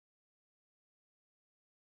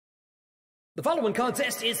The following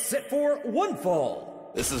contest is set for one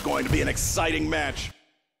fall. This is going to be an exciting match.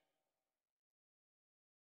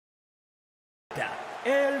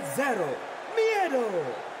 El Zero Miedo.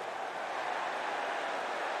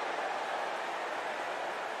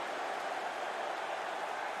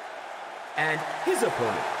 And his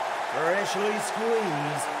opponent, freshly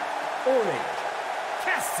squeezed, Orange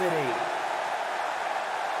Cassidy.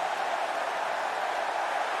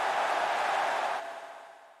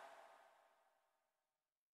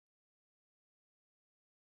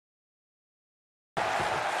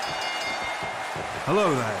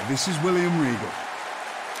 Hello there, this is William Regal.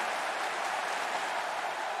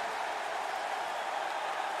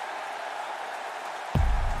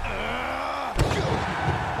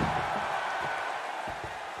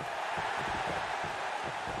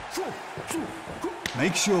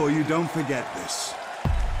 Make sure you don't forget this.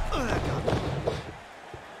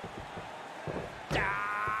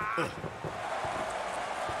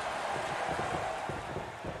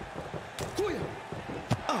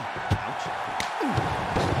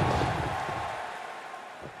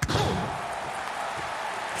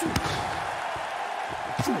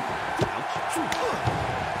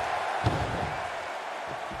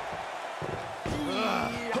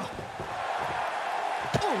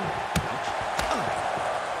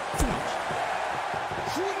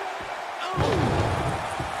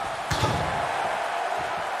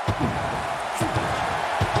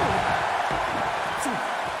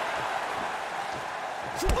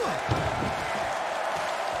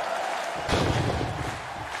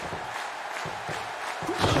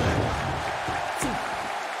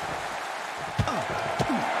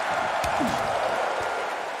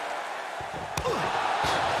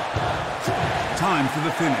 Time for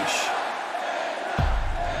the finish.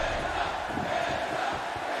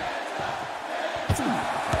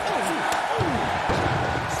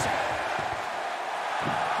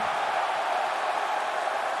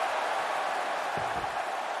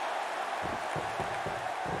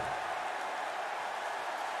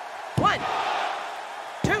 One,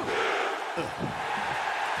 two.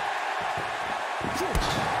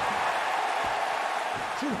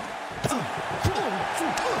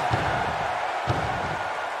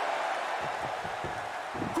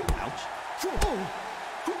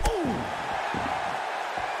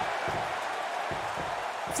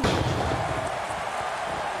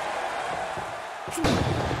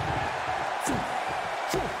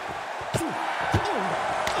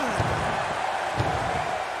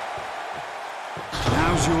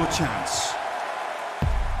 Now's your chance.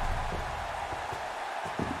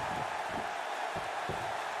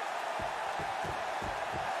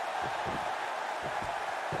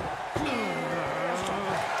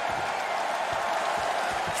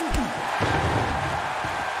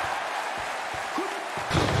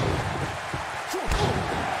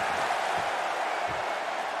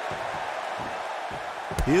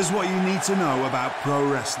 Here's what you need to know about pro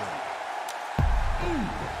wrestling.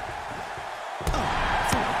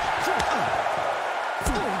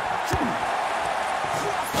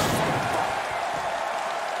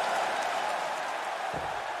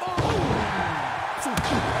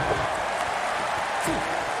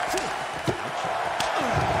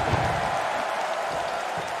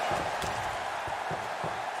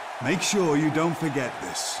 Make sure you don't forget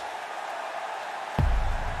this.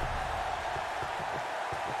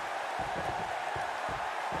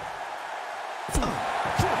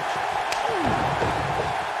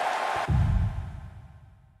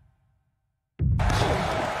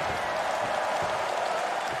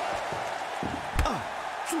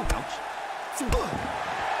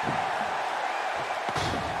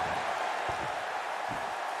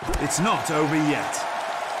 It's not over yet.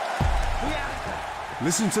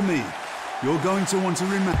 Listen to me. You're going to want to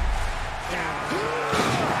remember.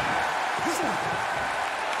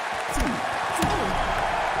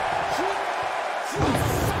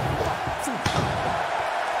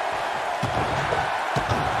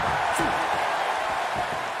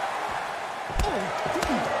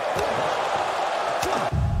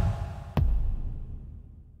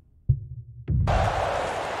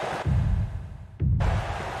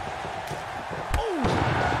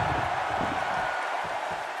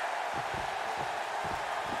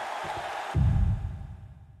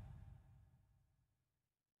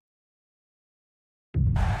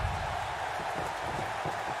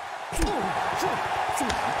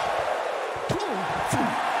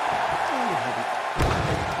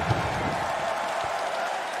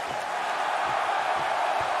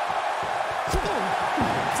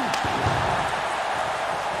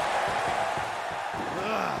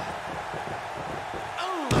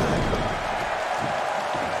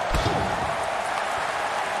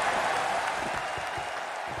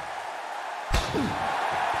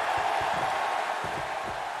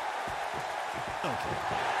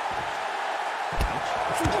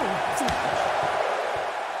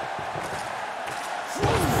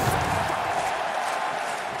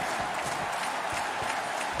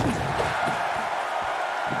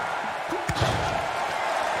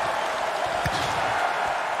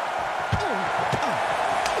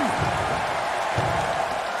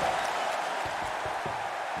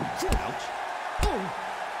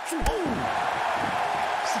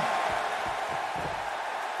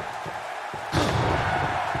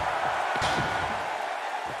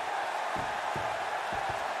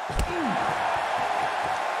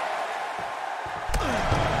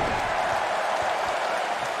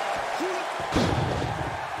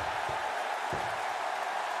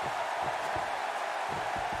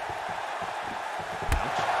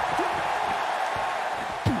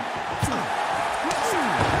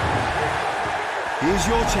 Here's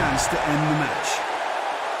your chance to end the match.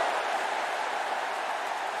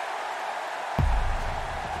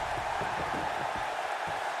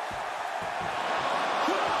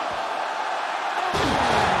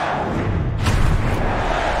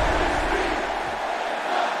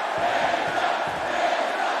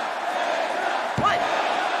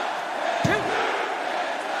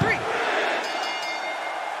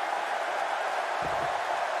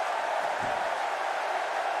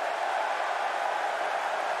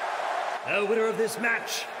 The winner of this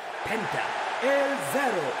match, Penta El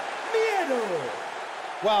Zero Miedo.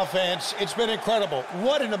 Wow, fans, it's been incredible.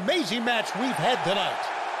 What an amazing match we've had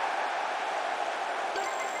tonight.